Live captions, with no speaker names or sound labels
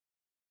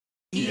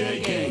EA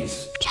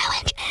Games.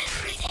 Challenge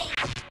everything.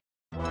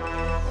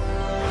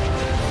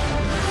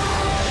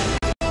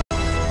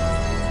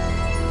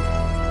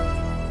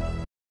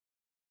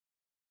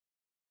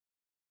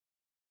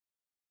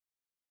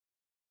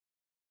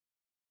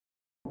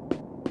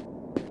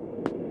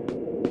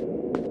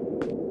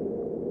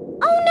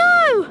 Oh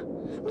no!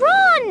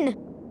 Run!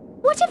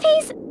 What if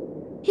he's...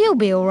 He'll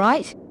be all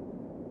right.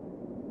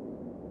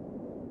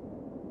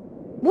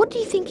 What do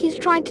you think he's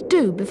trying to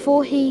do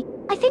before he...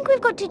 I think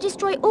we've got to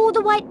destroy all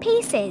the white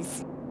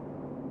pieces.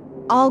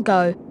 I'll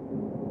go.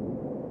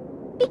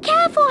 Be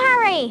careful,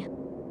 Harry!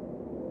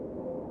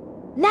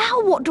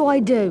 Now what do I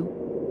do?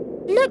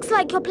 Looks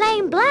like you're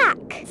playing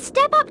black.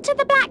 Step up to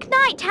the Black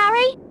Knight,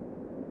 Harry.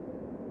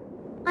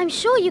 I'm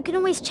sure you can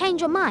always change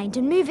your mind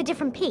and move a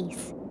different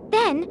piece.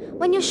 Then,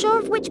 when you're sure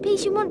of which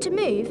piece you want to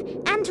move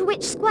and to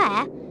which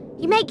square,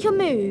 you make your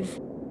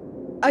move.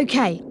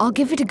 Okay, I'll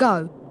give it a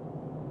go.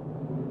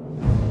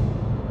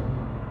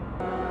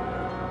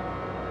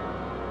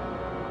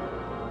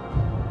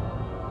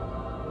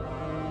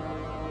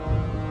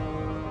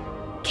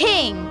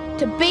 King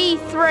to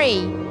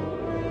B3.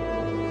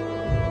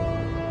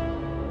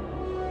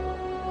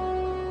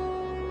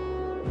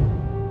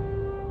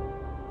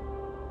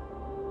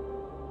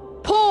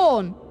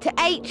 Pawn to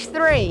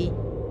H3.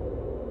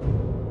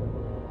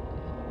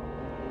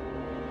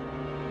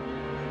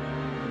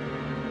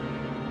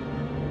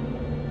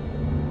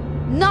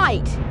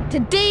 Knight to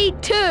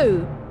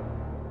D2.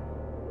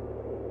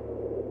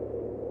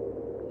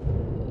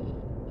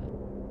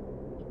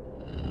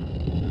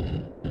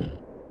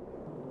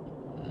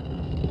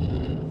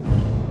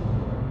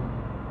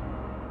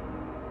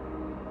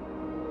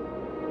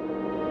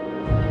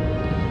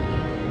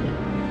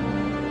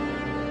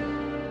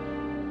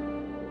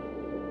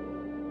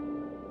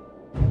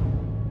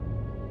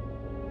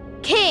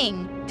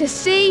 King to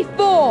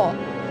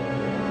C4.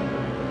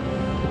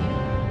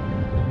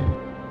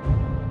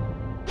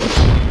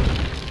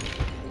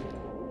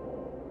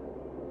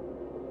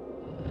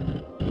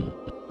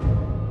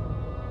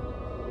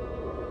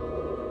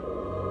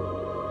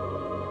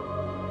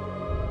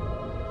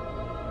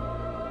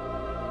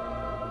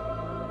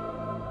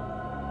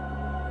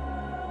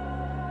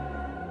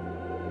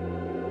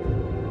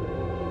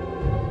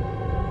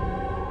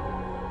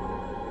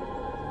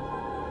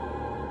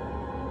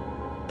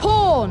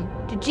 Pawn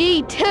to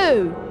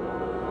G2.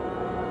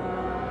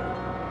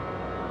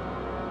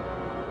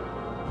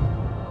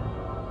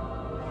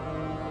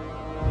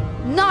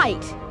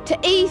 Knight to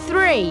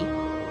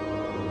E3.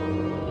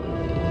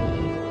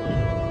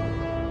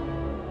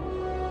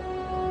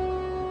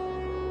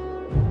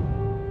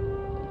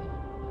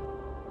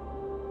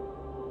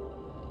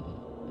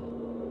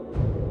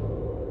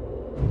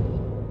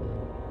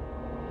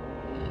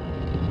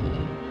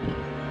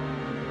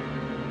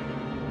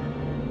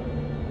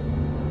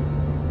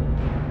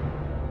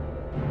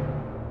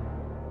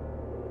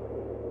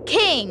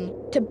 King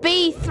to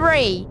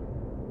B3.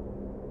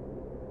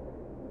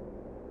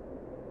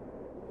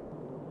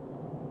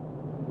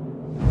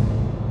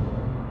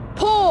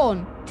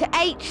 Pawn to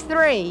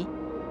H3.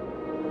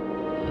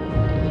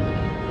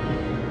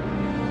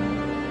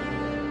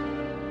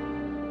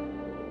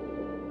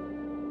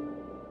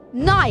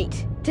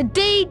 Knight to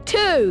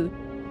D2.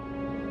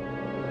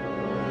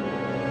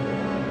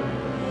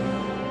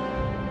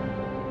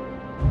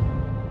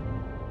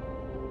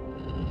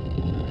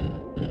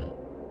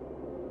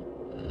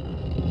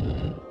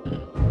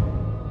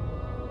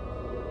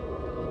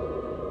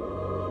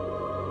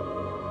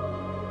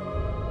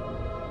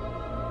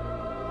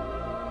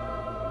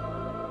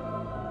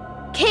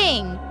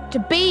 King to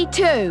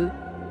B2.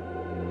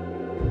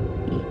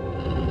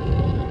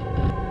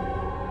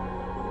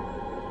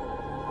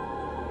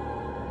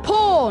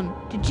 Pawn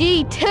to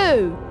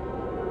G2.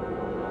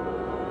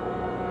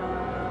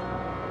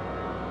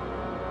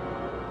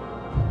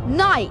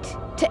 Knight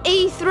to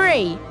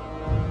E3.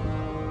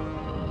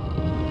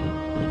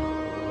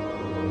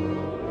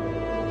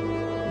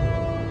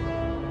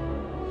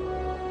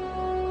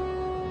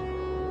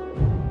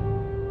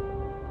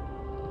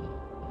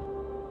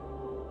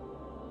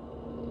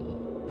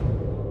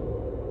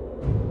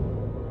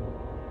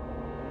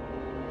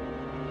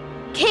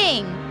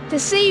 King to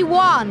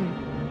C1.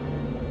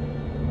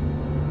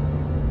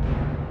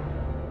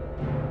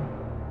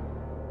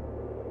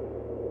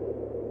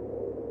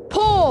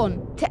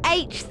 Pawn to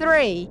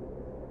H3.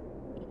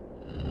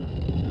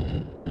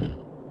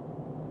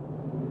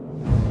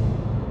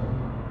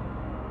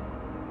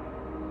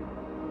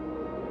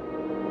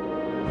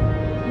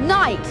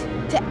 Knight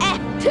to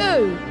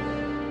F2.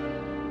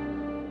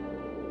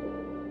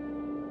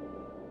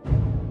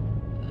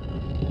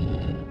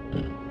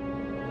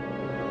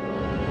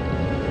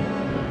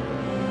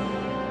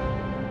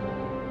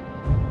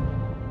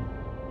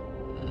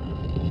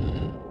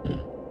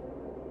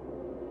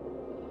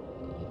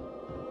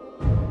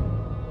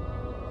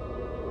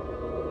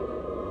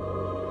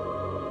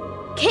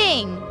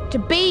 King to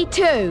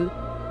B2.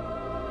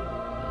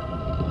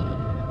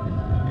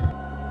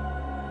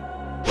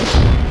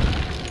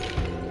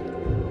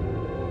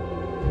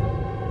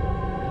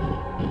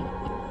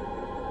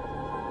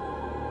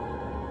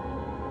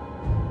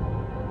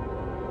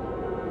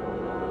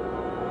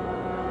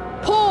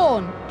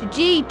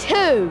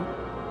 G2.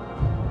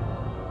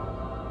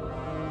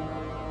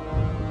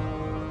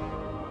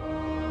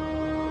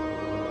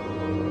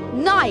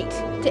 Knight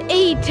to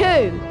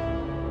E2.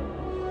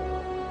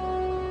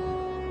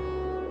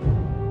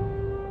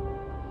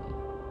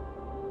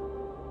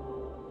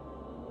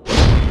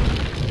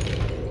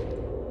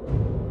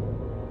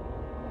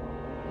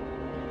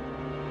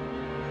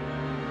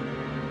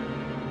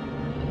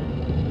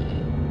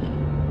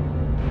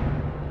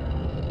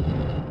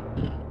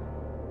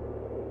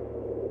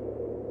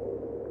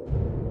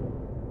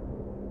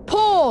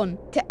 Pawn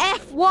to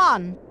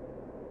F1.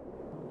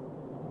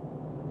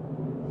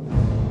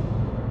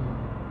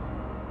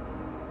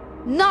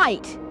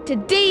 Knight to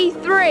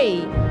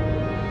D3.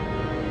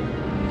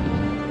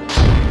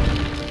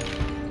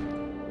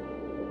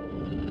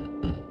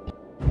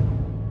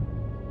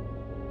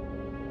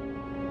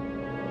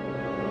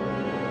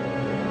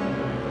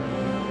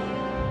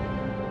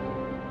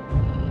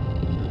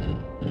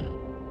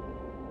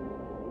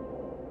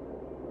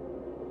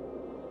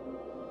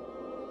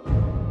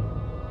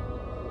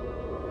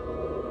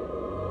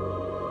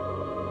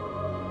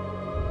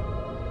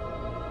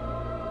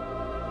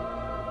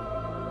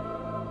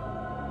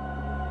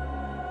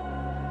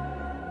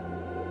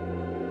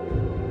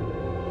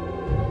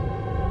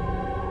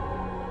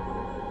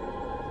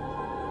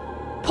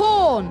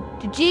 Pawn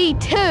to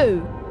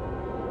G2.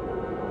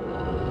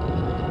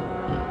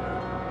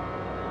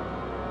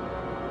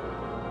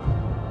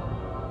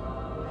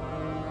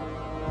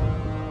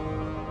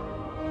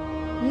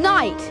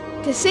 Knight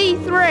to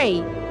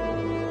C3.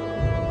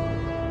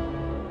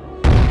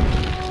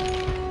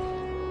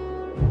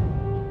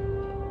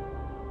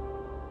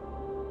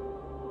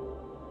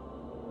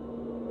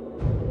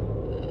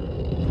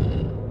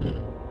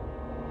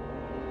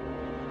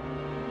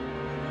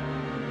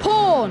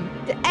 Pawn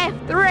to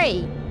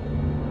F3.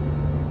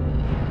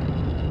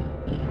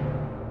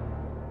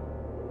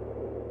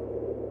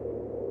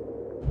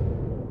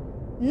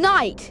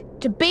 Knight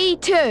to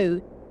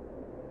B2.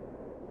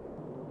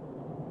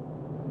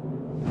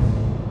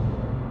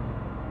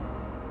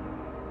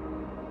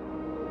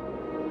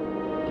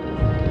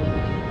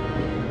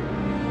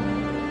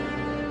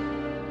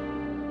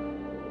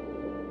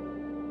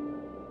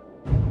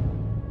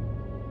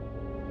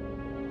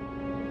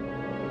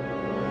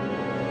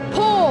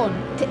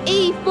 Pawn to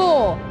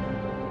E4.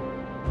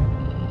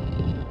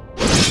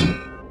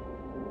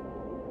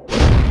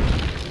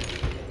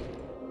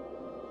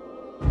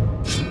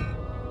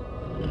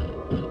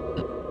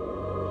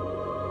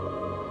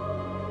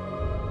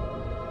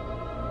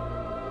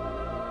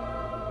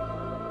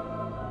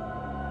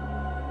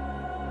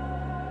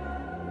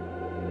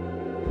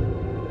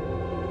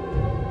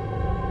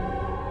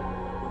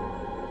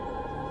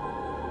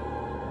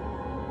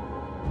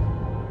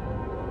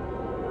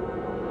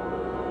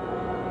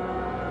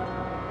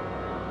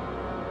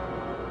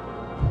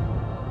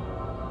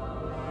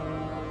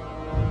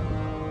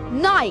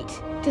 Knight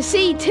to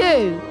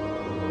C2.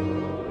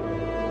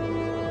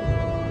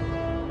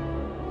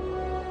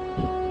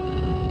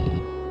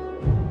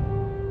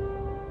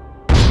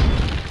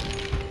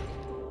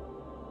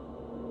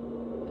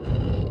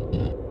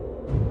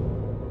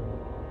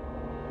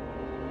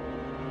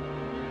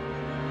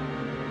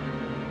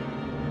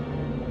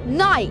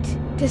 Knight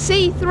to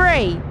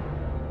C3.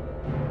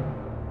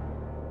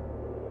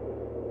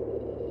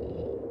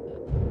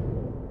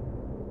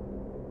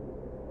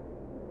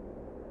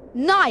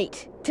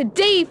 Knight to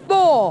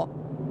D4.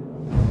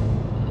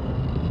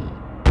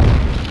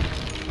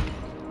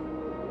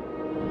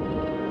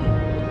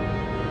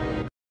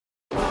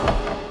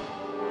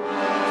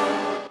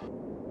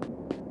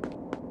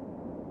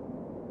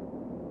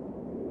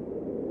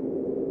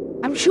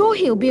 I'm sure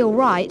he'll be all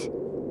right.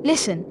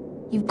 Listen,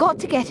 you've got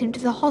to get him to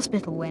the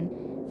hospital, Win.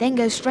 Then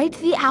go straight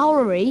to the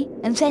Owlery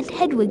and send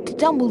Hedwig to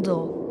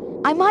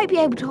Dumbledore. I might be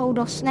able to hold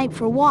off Snape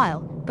for a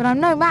while, but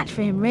I'm no match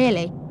for him,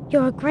 really.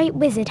 You're a great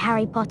wizard,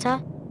 Harry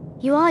Potter.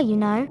 You are, you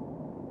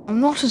know.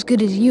 I'm not as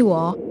good as you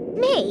are.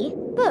 Me?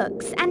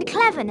 Books and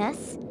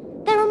cleverness?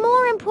 There are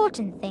more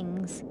important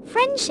things.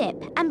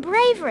 Friendship and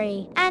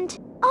bravery and...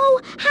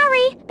 Oh,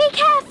 Harry, be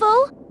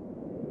careful!